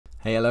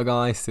Hey, hello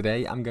guys,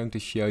 today I'm going to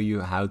show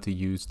you how to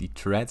use the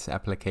Threads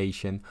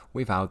application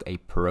without a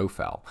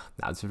profile.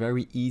 Now it's a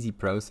very easy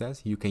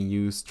process. You can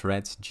use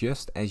Threads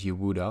just as you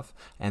would have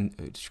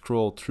and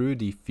scroll through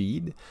the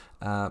feed,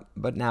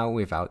 but now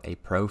without a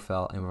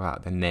profile and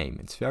without a name.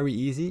 It's very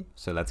easy,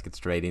 so let's get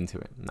straight into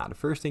it. Now the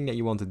first thing that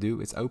you want to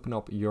do is open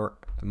up your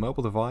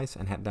mobile device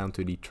and head down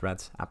to the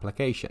Threads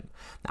application.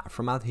 Now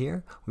from out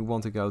here we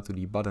want to go to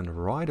the button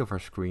right of our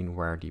screen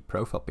where the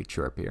profile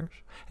picture appears,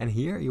 and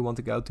here you want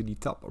to go to the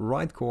top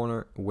right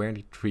corner where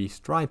the three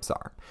stripes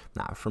are.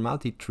 Now from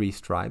out the three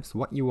stripes,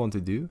 what you want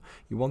to do,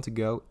 you want to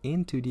go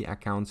into the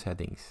account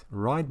settings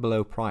right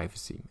below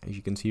privacy, as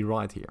you can see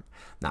right here.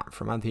 Now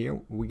from out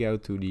here we go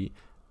to the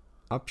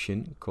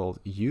option called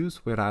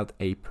use without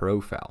a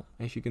profile,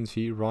 as you can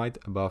see right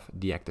above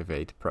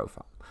deactivate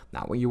profile.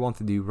 Now what you want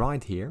to do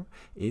right here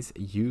is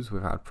use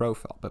without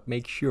profile, but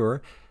make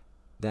sure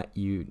that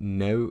you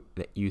know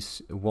that you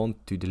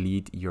want to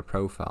delete your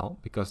profile,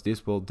 because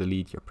this will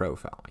delete your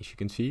profile. As you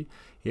can see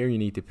here, you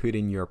need to put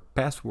in your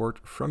password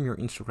from your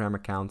Instagram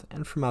account,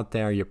 and from out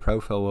there your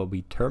profile will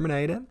be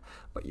terminated,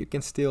 but you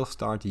can still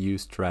start to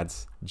use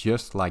Threads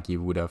just like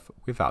you would have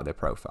without a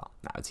profile.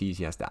 Now it's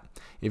easy as that.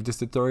 If this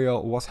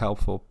tutorial was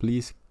helpful,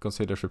 please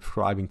consider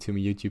subscribing to my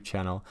YouTube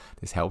channel.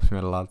 This helps me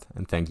a lot,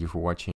 and thank you for watching.